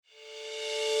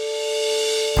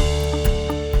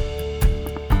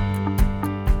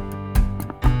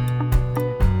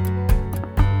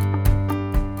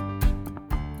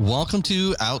Welcome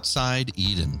to Outside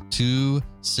Eden, two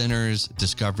sinners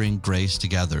discovering grace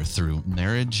together through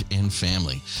marriage and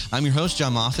family. I'm your host,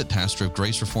 Jon Moffitt, pastor of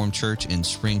Grace Reformed Church in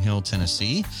Spring Hill,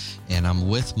 Tennessee, and I'm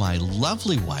with my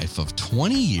lovely wife of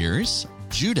 20 years,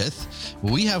 Judith.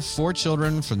 We have 4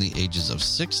 children from the ages of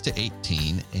 6 to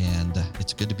 18, and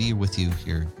it's good to be with you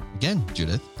here again,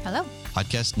 Judith. Hello.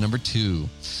 Podcast number 2,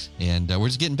 and we're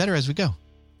just getting better as we go.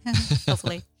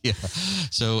 Hopefully. Yeah.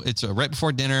 So it's right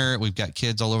before dinner. We've got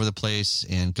kids all over the place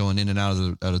and going in and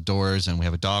out of doors, and we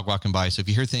have a dog walking by. So if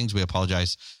you hear things, we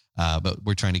apologize. But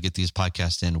we're trying to get these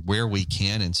podcasts in where we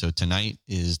can. And so tonight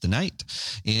is the night.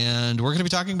 And we're going to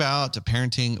be talking about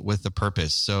parenting with a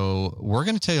purpose. So we're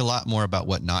going to tell you a lot more about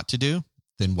what not to do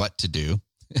than what to do.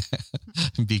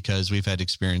 Because we've had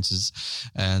experiences.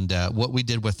 And what we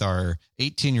did with our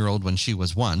 18-year-old when she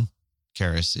was 1,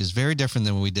 Karis, is very different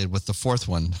than what we did with the 4th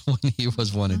one when he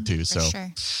was 1 and 2. So sure.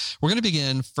 We're going to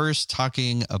begin first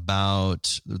talking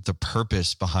about the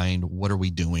purpose behind what are we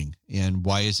doing and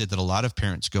why is it that a lot of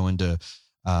parents go into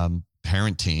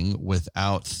parenting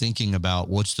without thinking about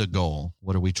what's the goal,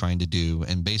 what are we trying to do?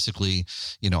 And basically,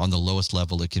 on the lowest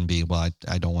level, it can be, well,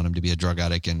 I don't want him to be a drug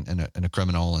addict and a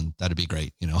criminal, and that'd be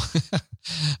great, to,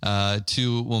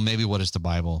 well, maybe what does the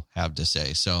Bible have to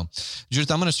say? So, Judith,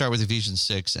 I'm going to start with Ephesians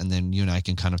 6, and then you and I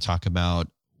can kind of talk about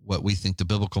what we think the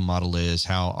biblical model is,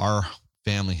 how our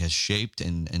family has shaped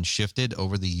and shifted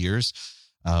over the years.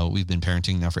 We've been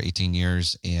parenting now for 18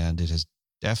 years, and it has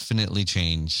definitely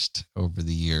changed over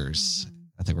the years. Mm-hmm.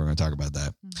 I think we're going to talk about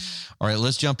that. Mm-hmm. All right,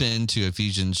 let's jump into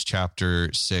Ephesians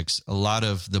chapter 6. A lot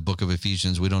of the book of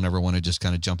Ephesians, we don't ever want to just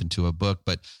kind of jump into a book,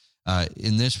 but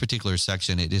in this particular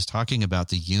section, it is talking about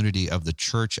the unity of the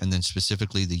church and then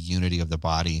specifically the unity of the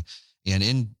body. And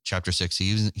in chapter 6,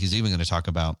 he's even going to talk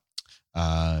about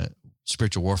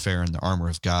spiritual warfare and the armor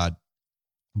of God.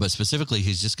 But specifically,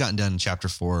 he's just gotten done in chapter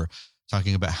 4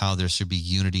 talking about how there should be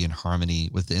unity and harmony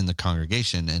within the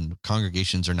congregation. And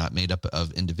congregations are not made up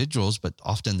of individuals, but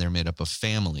often they're made up of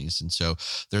families. And so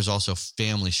there's also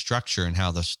family structure and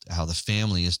how the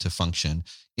family is to function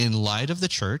in light of the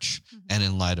church and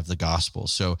in light of the gospel.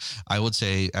 So I would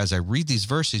say, as I read these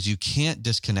verses, you can't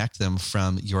disconnect them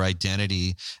from your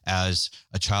identity as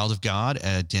a child of God,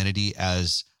 identity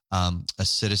as a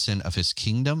citizen of his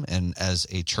kingdom, and as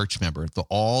a church member.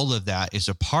 All of that is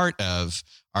a part of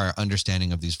our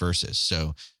understanding of these verses.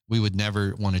 So we would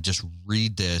never want to just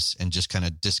read this and just kind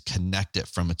of disconnect it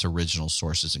from its original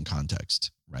sources and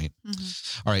context, right?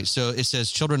 Mm-hmm. All right, so it says,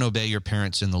 children, obey your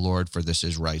parents in the Lord, for this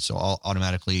is right. So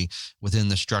automatically within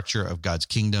the structure of God's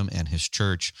kingdom and his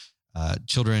church,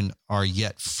 children are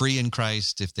yet free in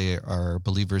Christ if they are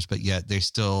believers, but yet they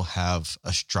still have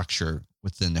a structure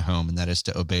within the home, and that is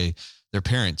to obey their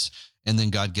parents. And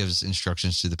then God gives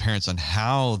instructions to the parents on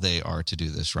how they are to do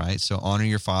this, right? So honor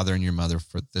your father and your mother,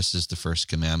 for this is the first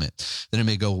commandment. Then it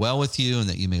may go well with you and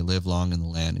that you may live long in the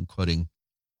land, and quoting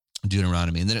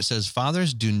Deuteronomy. And then it says,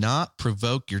 fathers, do not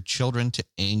provoke your children to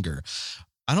anger.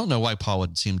 I don't know why Paul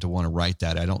would seem to want to write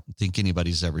that. I don't think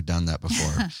anybody's ever done that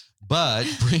before. But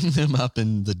bring them up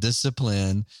in the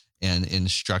discipline and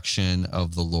instruction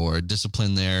of the Lord.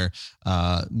 Discipline there,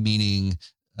 meaning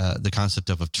the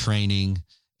concept of training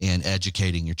and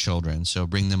educating your children. So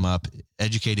bring them up,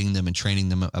 educating them and training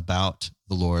them about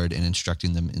the Lord and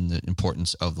instructing them in the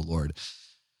importance of the Lord.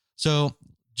 So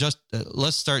just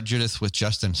let's start, Judith, with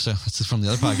Justin. So this is from the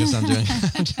other podcast I'm doing.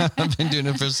 I've been doing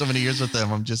it for so many years with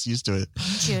them. I'm just used to it.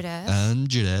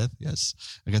 Judith. Yes.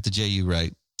 I got the J-U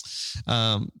right.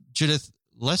 Judith,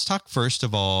 let's talk first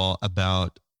of all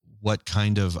about what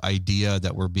kind of idea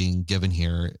that we're being given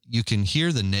here. You can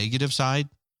hear the negative side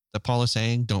that Paul is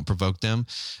saying, don't provoke them.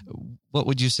 What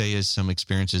would you say is some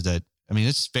experiences that,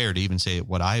 it's fair to even say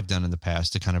what I've done in the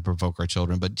past to kind of provoke our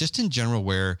children, but just in general,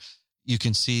 where you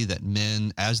can see that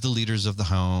men, as the leaders of the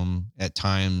home, at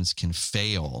times can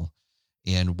fail,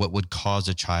 and what would cause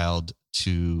a child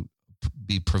to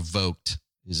be provoked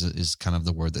is kind of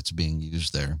the word that's being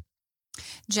used there.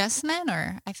 Just men,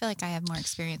 or I feel like I have more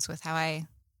experience with how I.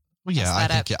 Well,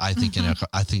 yeah, I think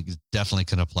it definitely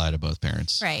can apply to both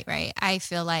parents. Right. I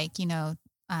feel like,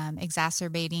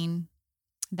 exacerbating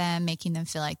them, making them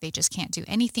feel like they just can't do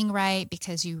anything right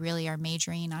because you really are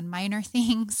majoring on minor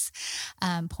things,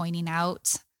 pointing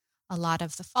out a lot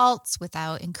of the faults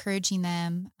without encouraging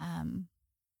them.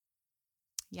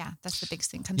 That's the biggest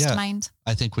thing comes to mind.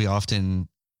 I think we often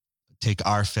take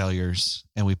our failures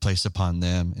and we place upon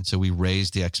them. And so we raise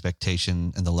the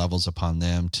expectation and the levels upon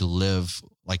them to live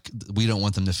like we don't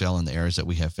want them to fail in the areas that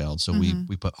we have failed. So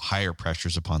we put higher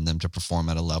pressures upon them to perform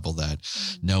at a level that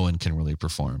no one can really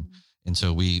perform. And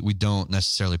so we don't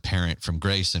necessarily parent from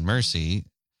grace and mercy.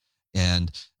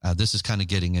 And this is kind of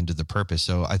getting into the purpose.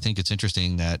 So I think it's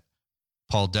interesting that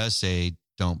Paul does say,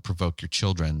 don't provoke your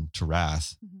children to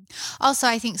wrath. Also,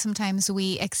 I think sometimes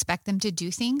we expect them to do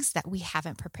things that we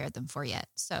haven't prepared them for yet.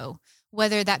 So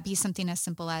whether that be something as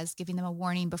simple as giving them a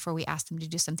warning before we ask them to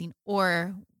do something,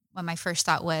 or what my first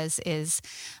thought is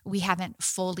we haven't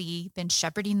fully been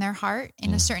shepherding their heart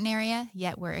in a certain area,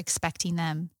 yet we're expecting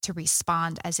them to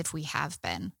respond as if we have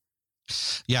been.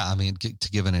 Yeah. I mean,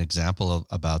 to give an example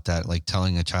about that, like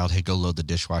telling a child, hey, go load the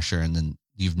dishwasher, and then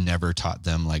you've never taught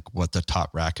them like what the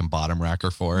top rack and bottom rack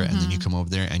are for. And then you come over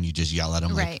there and you just yell at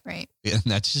them. Right. And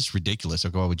that's just ridiculous.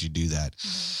 Like, why would you do that?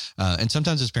 And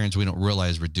sometimes as parents, we don't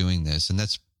realize we're doing this. And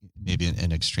that's maybe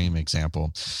an extreme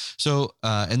example. So,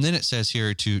 and then it says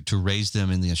here to raise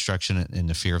them in the instruction and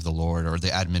the fear of the Lord, or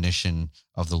the admonition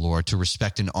of the Lord, to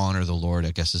respect and honor the Lord,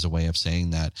 I guess is a way of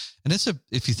saying that. And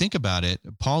if you think about it,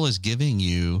 Paul is giving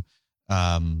you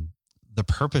the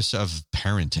purpose of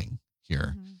parenting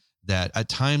here. That at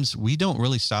times we don't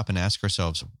really stop and ask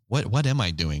ourselves, what am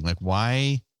I doing? Like,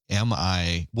 what am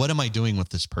I doing with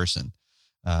this person?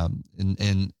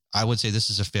 And I would say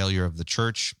this is a failure of the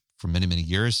church for many, many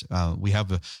years. We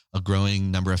have a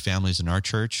growing number of families in our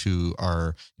church who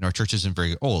are, our church isn't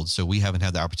very old, so we haven't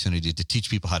had the opportunity to teach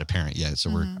people how to parent yet.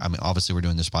 So obviously we're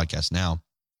doing this podcast now.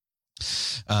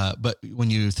 But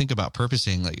when you think about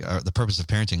purposing, like the purpose of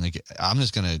parenting, like I'm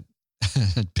just going to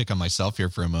pick on myself here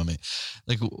for a moment.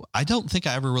 Like, I don't think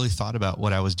I ever really thought about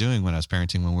what I was doing when I was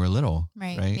parenting when we were little.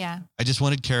 Right. Yeah. I just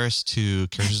wanted Karis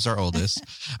is our oldest.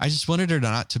 I just wanted her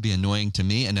not to be annoying to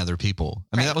me and other people.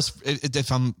 I mean, that was,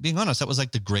 if I'm being honest, that was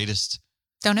like the greatest.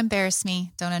 Don't embarrass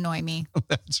me. Don't annoy me.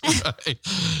 That's right.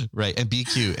 Right. And be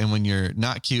cute. And when you're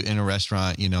not cute in a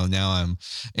restaurant, now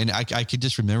I could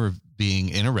just remember being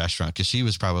in a restaurant, because she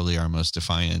was probably our most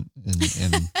defiant,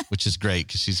 and which is great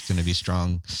because she's going to be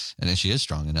strong. And then she is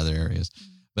strong in other areas.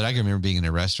 But I can remember being in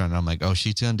a restaurant and I'm like, oh,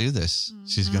 she's going to do this.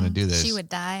 She's going to do this. She would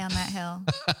die on that hill.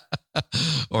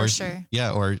 Or for sure.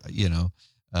 Yeah. Or,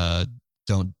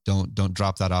 don't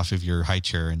drop that off of your high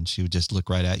chair. And she would just look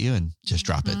right at you and just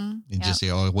drop it and just say,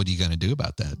 oh, what are you going to do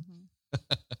about that?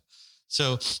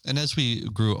 So, and as we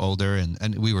grew older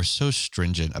and we were so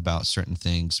stringent about certain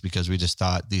things because we just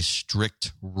thought these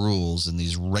strict rules and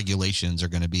these regulations are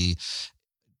going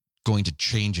to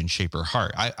change and shape our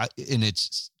heart. And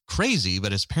it's crazy,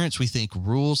 but as parents, we think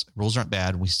rules aren't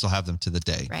bad. We still have them to the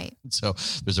day. Right. So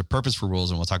there's a purpose for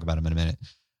rules, and we'll talk about them in a minute,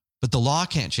 but the law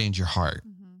can't change your heart.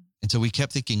 And so we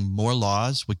kept thinking more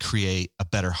laws would create a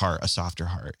better heart, a softer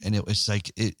heart. And it was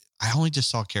like, I only just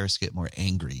saw Karis get more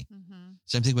angry.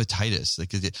 Same thing with Titus.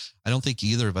 Like, I don't think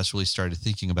either of us really started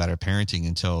thinking about our parenting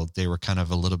until they were kind of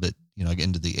a little bit,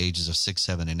 into the ages of 6,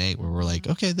 7, and 8, where we're like,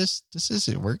 okay, this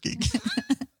isn't working.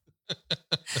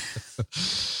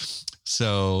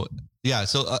 So, yeah.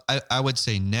 So I would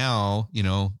say now,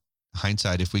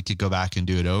 hindsight, if we could go back and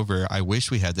do it over, I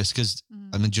wish we had this, because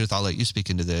Judith, I'll let you speak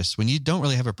into this. When you don't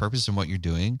really have a purpose in what you're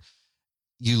doing,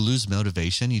 you lose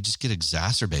motivation. You just get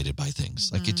exacerbated by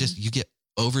things. Like you get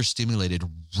overstimulated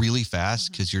really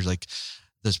fast because you're like,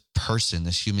 this person,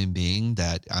 this human being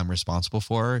that I'm responsible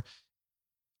for,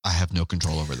 I have no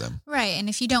control over them. Right. And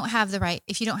if you don't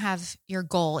have your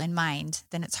goal in mind,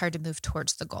 then it's hard to move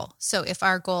towards the goal. So if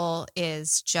our goal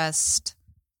is just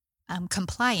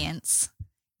compliance,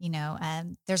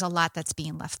 there's a lot that's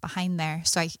being left behind there.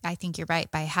 So I think you're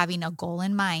right. By having a goal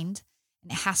in mind,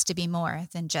 and it has to be more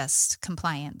than just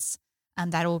compliance,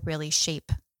 that will really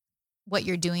shape what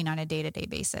you're doing on a day-to-day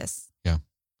basis. Yeah.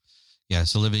 Yeah.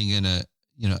 So living in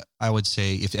I would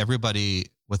say if everybody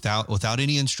without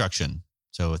any instruction,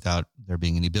 so without there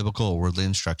being any biblical or worldly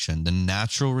instruction, the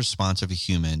natural response of a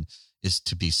human is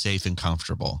to be safe and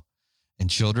comfortable. And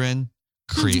children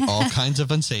create all kinds of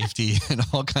unsafety and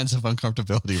all kinds of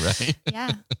uncomfortability, right?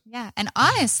 Yeah. And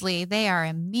honestly, they are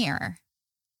a mirror.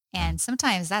 And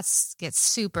sometimes that gets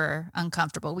super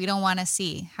uncomfortable. We don't want to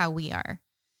see how we are.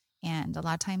 And a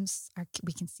lot of times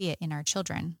we can see it in our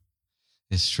children.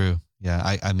 It's true.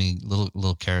 Yeah. I mean,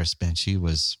 little Karis, man,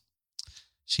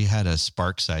 she had a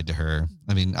spark side to her.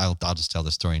 I mean, I'll just tell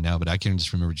the story now, but I can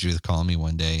just remember Judith calling me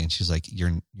one day and she's like,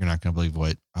 you're not going to believe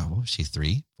what was she,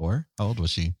 3, 4? How old was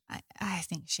she? I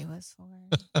think she was 4.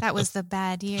 That was the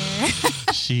bad year.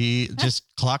 She just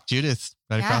clocked Judith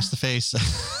right across the face.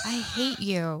 I hate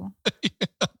you.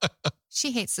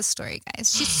 She hates the story,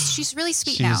 guys. She's really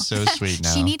sweet now. She's so sweet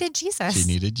now. She needed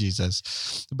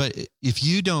Jesus. But if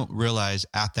you don't realize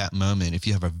at that moment, if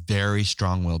you have a very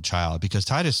strong-willed child, because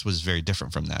Titus was very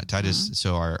different from that. Titus,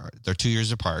 so they're 2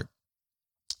 years apart.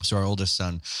 So our oldest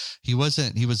son,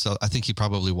 I think he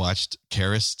probably watched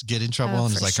Karis get in trouble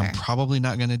and was like, I'm probably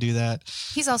not going to do that.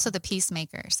 He's also the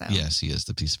peacemaker. So yes, he is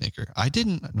the peacemaker. I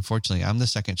didn't, unfortunately, I'm the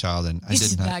second child and I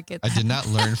did not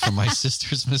learn from my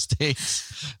sister's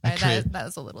mistakes. That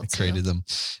was a little I created them.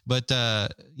 But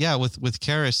with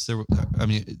Karis,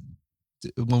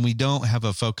 when we don't have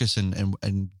a focus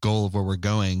and goal of where we're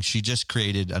going, she just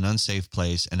created an unsafe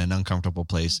place and an uncomfortable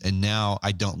place. And now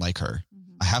I don't like her.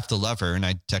 I have to love her, and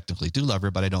I technically do love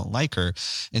her, but I don't like her.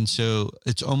 And so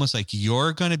it's almost like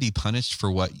you're going to be punished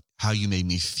for how you made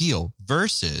me feel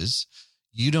versus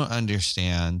you don't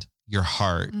understand your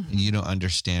heart and you don't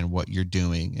understand what you're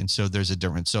doing. And so there's a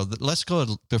difference. So let's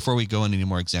go, before we go into any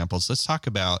more examples, let's talk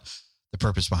about the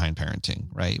purpose behind parenting,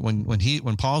 right?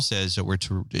 When Paul says that we're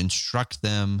to instruct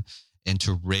them and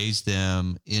to raise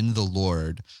them in the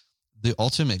Lord, the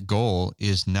ultimate goal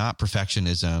is not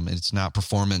perfectionism. It's not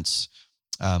performance.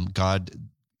 God,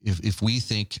 if we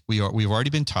think we've already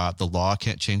been taught the law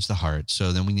can't change the heart,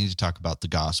 so then we need to talk about the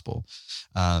gospel.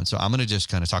 So I'm going to just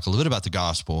kind of talk a little bit about the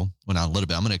gospel. Well, not a little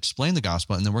bit. I'm going to explain the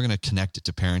gospel, and then we're going to connect it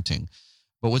to parenting.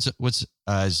 But what's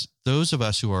as those of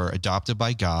us who are adopted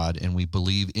by God and we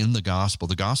believe in the gospel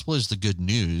is the good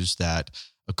news that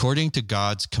according to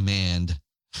God's command,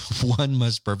 one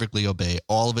must perfectly obey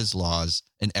all of his laws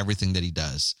and everything that he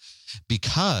does,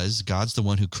 because God's the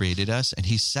one who created us and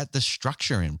he set the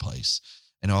structure in place.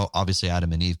 And obviously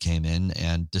Adam and Eve came in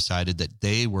and decided that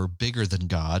they were bigger than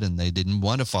God and they didn't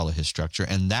want to follow his structure.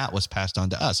 And that was passed on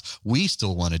to us. We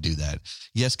still want to do that.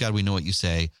 Yes, God, we know what you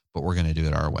say, but we're going to do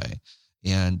it our way.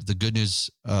 And the good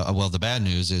news, the bad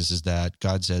news is that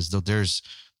God says that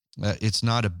it's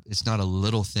not a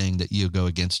little thing that you go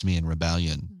against me in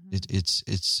rebellion.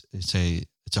 It's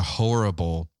a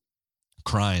horrible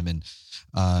crime. And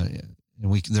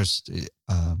there's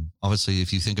obviously,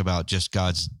 if you think about just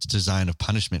God's design of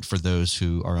punishment for those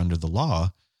who are under the law,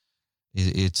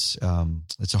 it's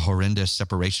a horrendous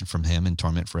separation from him and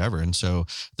torment forever. And so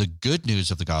the good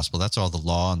news of the gospel, that's all the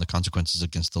law and the consequences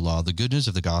against the law. The good news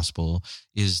of the gospel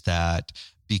is that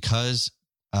because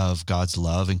of God's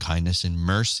love and kindness and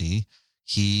mercy,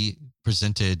 he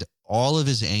presented all of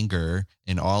his anger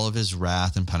and all of his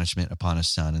wrath and punishment upon his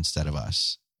son instead of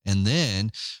us. And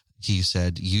then he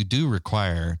said, you do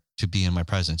require to be in my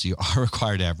presence. You are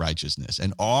required to have righteousness.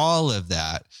 And all of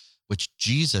that, which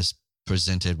Jesus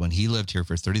presented when he lived here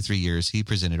for 33 years, he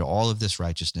presented all of this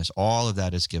righteousness. All of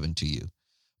that is given to you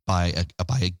by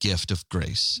a gift of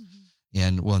grace.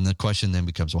 And the question then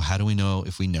becomes, well, how do we know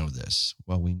if we know this?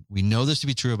 Well, we know this to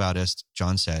be true about us.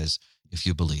 John says, if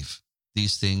you believe.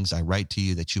 These things I write to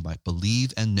you that you might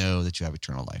believe and know that you have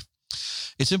eternal life.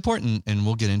 It's important, and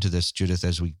we'll get into this, Judith,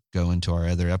 as we go into our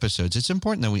other episodes. It's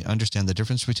important that we understand the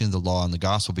difference between the law and the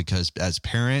gospel, because as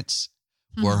parents,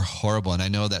 we're horrible. And I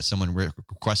know that someone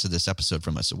requested this episode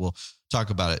from us, so we'll talk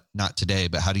about it, not today,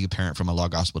 but how do you parent from a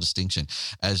law-gospel distinction?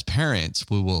 As parents,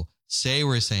 we will say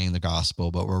we're saying the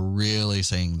gospel, but we're really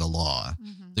saying the law.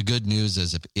 The good news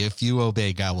is if you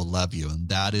obey, God will love you. And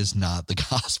that is not the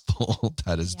gospel.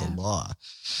 That is the law.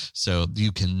 So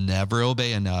you can never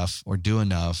obey enough or do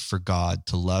enough for God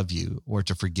to love you or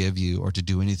to forgive you or to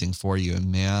do anything for you.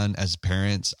 And man, as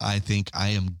parents, I think I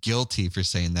am guilty for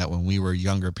saying that when we were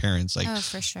younger parents. Like, oh,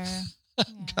 for sure.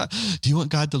 God, do you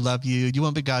want God to love you? Do you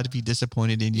want God to be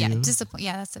disappointed in you?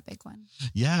 Yeah, that's a big one.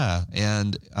 Yeah.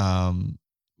 And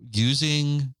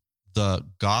using the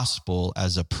gospel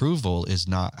as approval is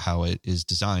not how it is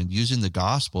designed. Using the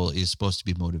gospel is supposed to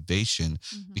be motivation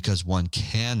because one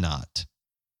cannot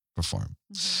perform.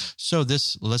 So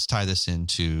let's tie this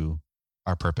into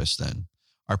our purpose then.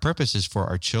 Our purpose is for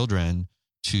our children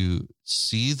to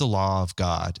see the law of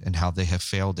God and how they have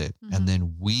failed it. And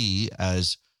then we,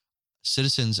 as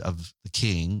citizens of the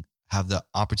King, have the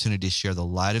opportunity to share the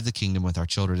light of the kingdom with our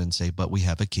children and say, but we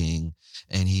have a king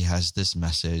and he has this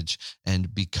message.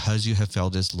 And because you have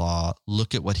failed his law,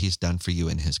 look at what he's done for you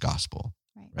in his gospel.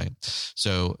 Right.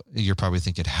 So you're probably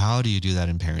thinking, how do you do that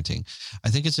in parenting? I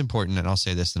think it's important, and I'll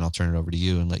say this, then I'll turn it over to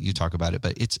you and let you talk about it.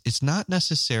 But it's not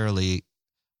necessarily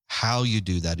how you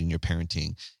do that in your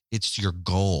parenting. It's your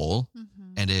goal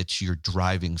and it's your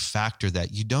driving factor,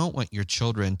 that you don't want your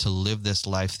children to live this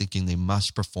life thinking they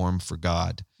must perform for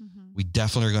God. We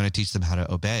definitely are going to teach them how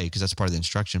to obey because that's part of the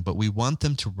instruction, but we want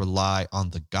them to rely on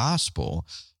the gospel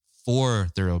for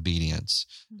their obedience.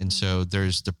 And so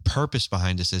there's the purpose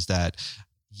behind this is that,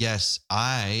 yes,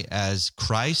 I, as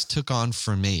Christ took on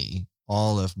for me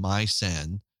all of my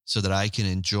sin so that I can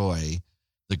enjoy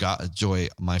joy,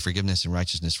 my forgiveness and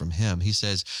righteousness from him. He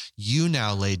says, you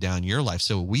now lay down your life.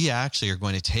 So we actually are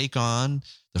going to take on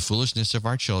the foolishness of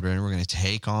our children. We're going to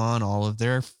take on all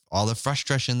the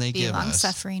frustration they give us. Be long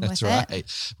suffering with right.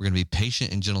 it. We're going to be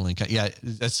patient and gentle and kind. Yeah,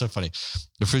 that's so funny.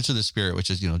 The fruits of the Spirit, which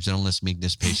is, gentleness,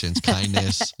 meekness, patience,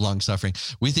 kindness, long suffering.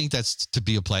 We think that's to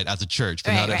be applied at the church,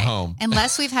 but not at home.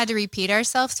 Unless we've had to repeat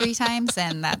ourselves 3 times,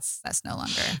 then that's no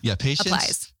longer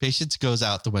applies. Patience goes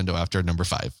out the window after number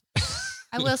 5.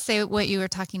 I will say what you were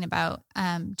talking about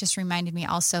just reminded me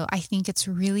also, I think it's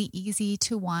really easy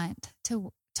to want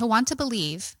to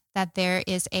believe that there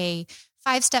is a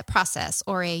 5-step process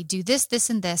or a do this, this,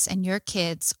 and this, and your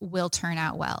kids will turn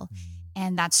out well.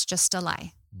 And that's just a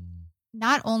lie.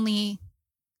 Not only,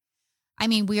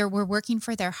 we're working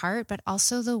for their heart, but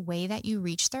also the way that you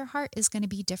reach their heart is going to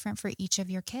be different for each of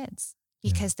your kids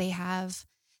because they have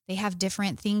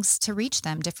different things to reach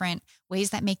them, different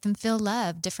ways that make them feel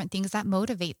loved, different things that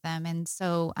motivate them. And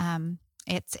so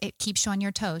it keeps you on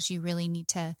your toes. You really need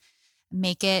to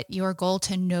make it your goal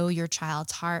to know your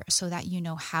child's heart so that you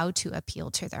know how to appeal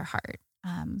to their heart.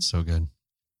 So good.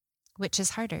 Which is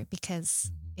harder because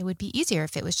it would be easier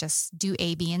if it was just do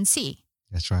A, B, and C.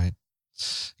 That's right.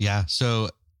 Yeah. So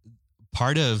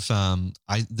part of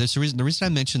the reason I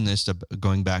mentioned this,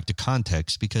 going back to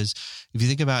context, because if you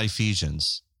think about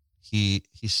Ephesians, he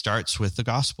starts with the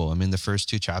gospel. The first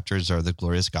 2 chapters are the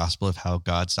glorious gospel of how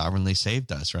God sovereignly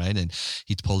saved us, right? And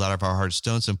he pulled out of our heart of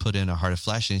stones and put in a heart of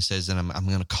flesh. And he says, and I'm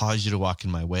going to cause you to walk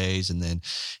in my ways. And then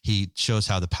he shows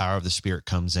how the power of the Spirit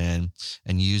comes in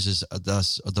and uses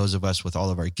those of us with all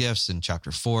of our gifts in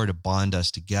chapter 4 to bond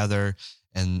us together.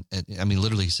 And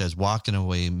literally he says, walk in a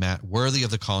way worthy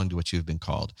of the calling to which you've been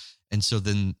called. And so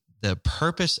then the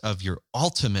purpose of your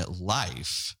ultimate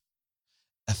life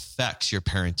affects your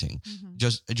parenting.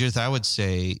 Judith, I would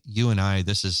say you and I,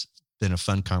 this has been a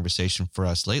fun conversation for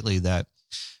us lately, that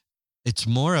it's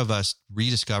more of us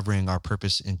rediscovering our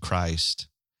purpose in Christ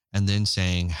and then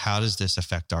saying, how does this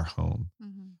affect our home?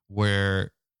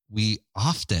 Where we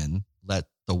often let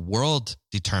the world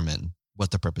determine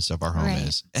what the purpose of our home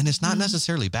is. And it's not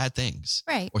necessarily bad things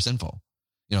or sinful.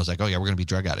 It's like, oh yeah, we're going to be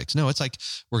drug addicts. No, it's like,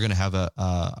 we're going to have a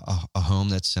home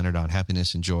that's centered on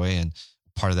happiness and joy. And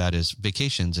part of that is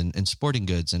vacations and sporting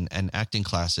goods and acting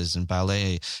classes and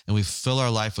ballet. And we fill our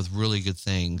life with really good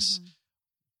things,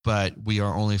 but we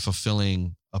are only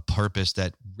fulfilling a purpose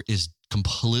that is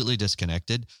completely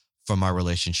disconnected from our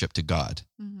relationship to God.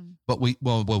 But we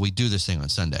do this thing on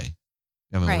Sunday.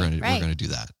 We're going to do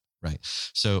that. Right.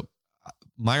 So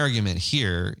my argument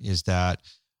here is that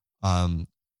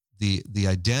the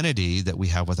identity that we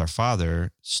have with our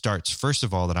Father starts, first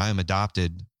of all, that I am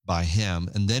adopted by him.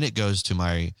 And then it goes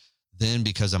to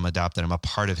because I'm adopted, I'm a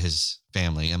part of his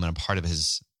family. I'm a part of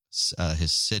his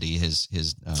city,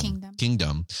 his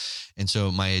kingdom. And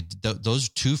so those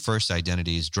 2 first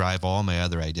identities drive all my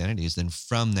other identities. Then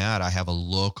from that, I have a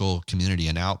local community,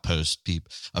 an outpost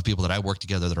of people that I work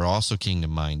together that are also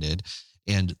kingdom minded.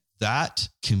 And that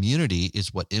community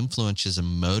is what influences and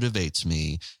motivates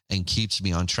me and keeps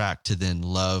me on track to then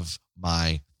love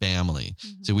my family.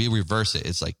 So we reverse it.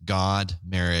 It's like God,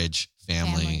 marriage,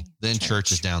 family, then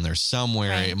church is down there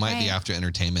somewhere. It might be after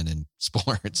entertainment and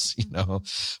sports,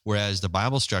 whereas the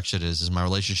Bible structured is my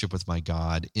relationship with my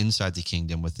God inside the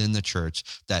kingdom, within the church,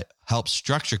 that helps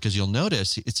structure. Because you'll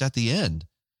notice it's at the end.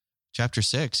 Chapter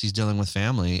 6, he's dealing with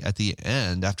family at the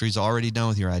end after he's already done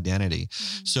with your identity.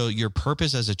 So your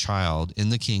purpose as a child in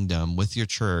the kingdom with your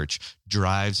church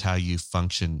drives how you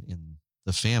function in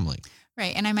the family.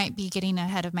 Right. And I might be getting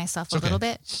ahead of myself a little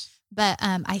bit, but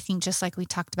I think just like we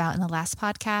talked about in the last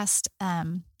podcast,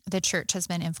 the church has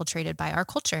been infiltrated by our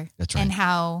culture. That's right. And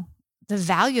how the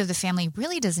value of the family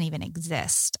really doesn't even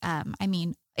exist.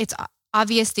 It's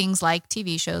obvious things like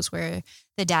TV shows where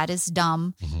the dad is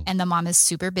dumb and the mom is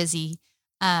super busy,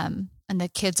 and the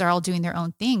kids are all doing their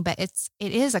own thing, but it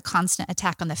is a constant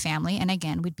attack on the family. And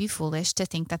again, we'd be foolish to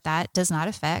think that does not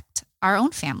affect our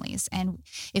own families. And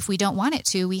if we don't want it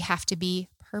to, we have to be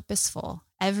purposeful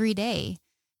every day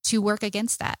to work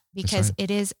against that, because it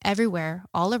is everywhere,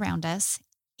 all around us,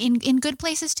 in good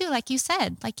places too. Like you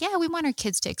said, we want our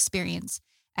kids to experience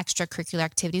extracurricular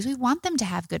activities. We want them to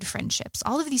have good friendships.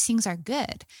 All of these things are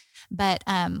good. But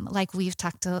like we've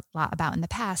talked a lot about in the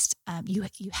past, you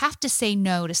have to say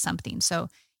no to something. So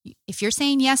if you're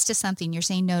saying yes to something, you're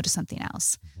saying no to something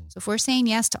else. So if we're saying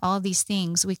yes to all of these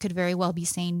things, we could very well be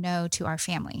saying no to our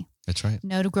family. That's right.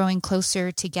 No to growing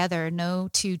closer together. No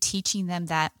to teaching them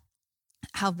that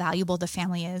how valuable the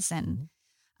family is and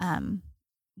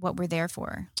what we're there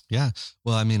for. Yeah.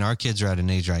 Well, our kids are at an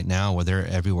age right now where they're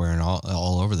everywhere and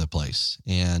all over the place.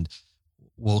 And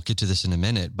we'll get to this in a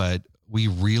minute, but we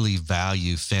really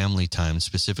value family time,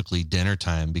 specifically dinner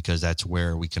time, because that's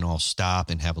where we can all stop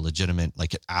and have a legitimate,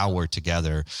 like, an hour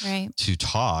together to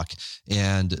talk.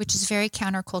 And which is very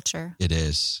counterculture. It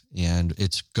is. And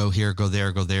it's go here, go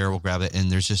there, we'll grab it. And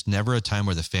there's just never a time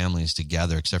where the family is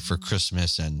together except for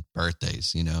Christmas and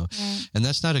birthdays, Right. And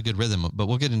that's not a good rhythm, but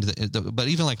we'll get into but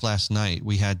even like last night,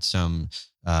 we had some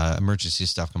emergency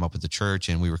stuff come up with the church,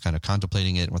 and we were kind of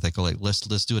contemplating it. And we're like,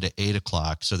 let's do it at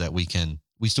 8:00 so that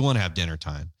we still want to have dinner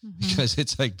time, because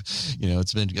it's like,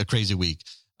 it's been a crazy week.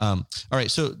 All right.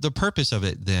 So the purpose of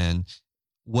it then,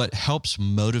 what helps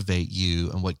motivate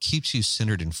you and what keeps you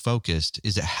centered and focused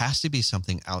is it has to be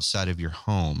something outside of your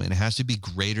home, and it has to be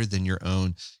greater than your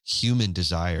own human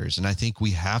desires. And I think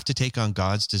we have to take on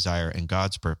God's desire and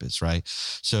God's purpose, right?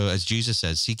 So as Jesus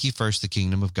says, seek ye first the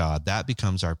kingdom of God, that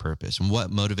becomes our purpose. And what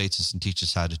motivates us and teaches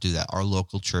us how to do that? Our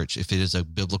local church, if it is a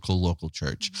biblical local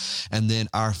church. And then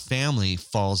our family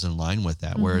falls in line with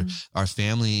that, where our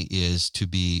family is to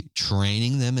be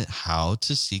training them at how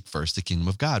to seek first the kingdom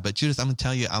of God. But Judith, I'm going to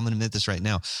tell you, I'm going to admit this right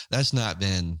now. That's not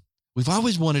been, we've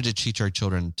always wanted to teach our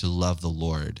children to love the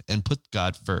Lord and put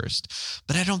God first.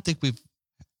 But I don't think we've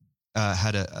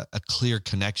had a clear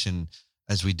connection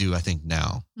as we do, I think,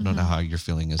 now. I don't know how your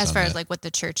feeling is as far as that. Like what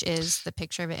the church is, the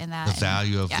picture of it in that. The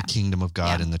value of the kingdom of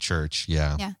God in the church.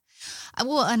 Yeah. Yeah.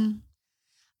 Well, and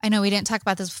I know we didn't talk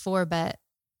about this before, but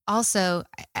also,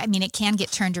 I mean, it can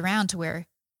get turned around to where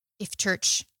if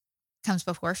church comes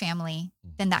before family,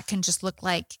 then that can just look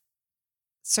like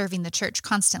serving the church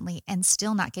constantly and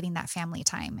still not getting that family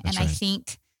time. That's and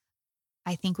right.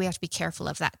 I think we have to be careful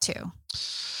of that too.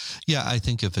 Yeah. I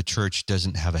think if a church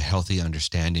doesn't have a healthy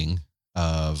understanding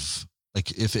of,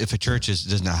 like, if a church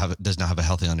does not have a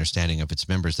healthy understanding of its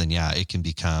members, then it can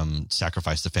become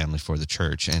sacrifice the family for the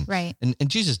church. And right. And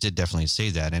Jesus did definitely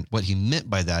say that. And what he meant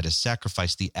by that is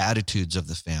sacrifice the attitudes of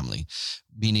the family,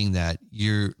 meaning that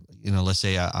let's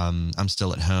say I'm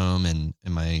still at home and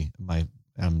my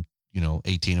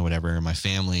 18 or whatever, and my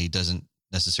family doesn't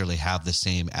necessarily have the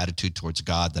same attitude towards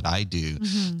God that I do,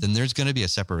 then there's going to be a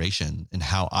separation in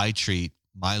how I treat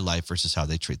my life versus how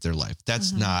they treat their life.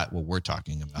 That's not what we're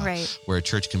talking about. Right. Where a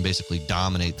church can basically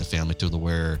dominate the family to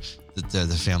where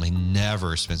the family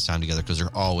never spends time together because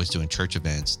they're always doing church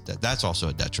events. That's also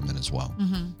a detriment as well.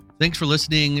 Thanks for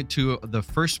listening to the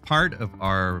first part of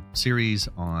our series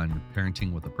on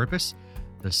parenting with a purpose.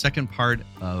 The second part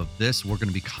of this, we're going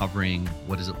to be covering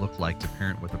what does it look like to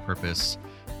parent with a purpose,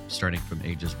 starting from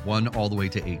ages 1 all the way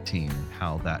to 18,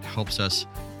 how that helps us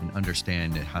and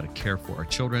understand how to care for our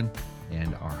children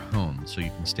and our home. So you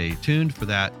can stay tuned for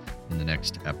that in the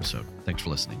next episode. Thanks for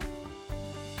listening.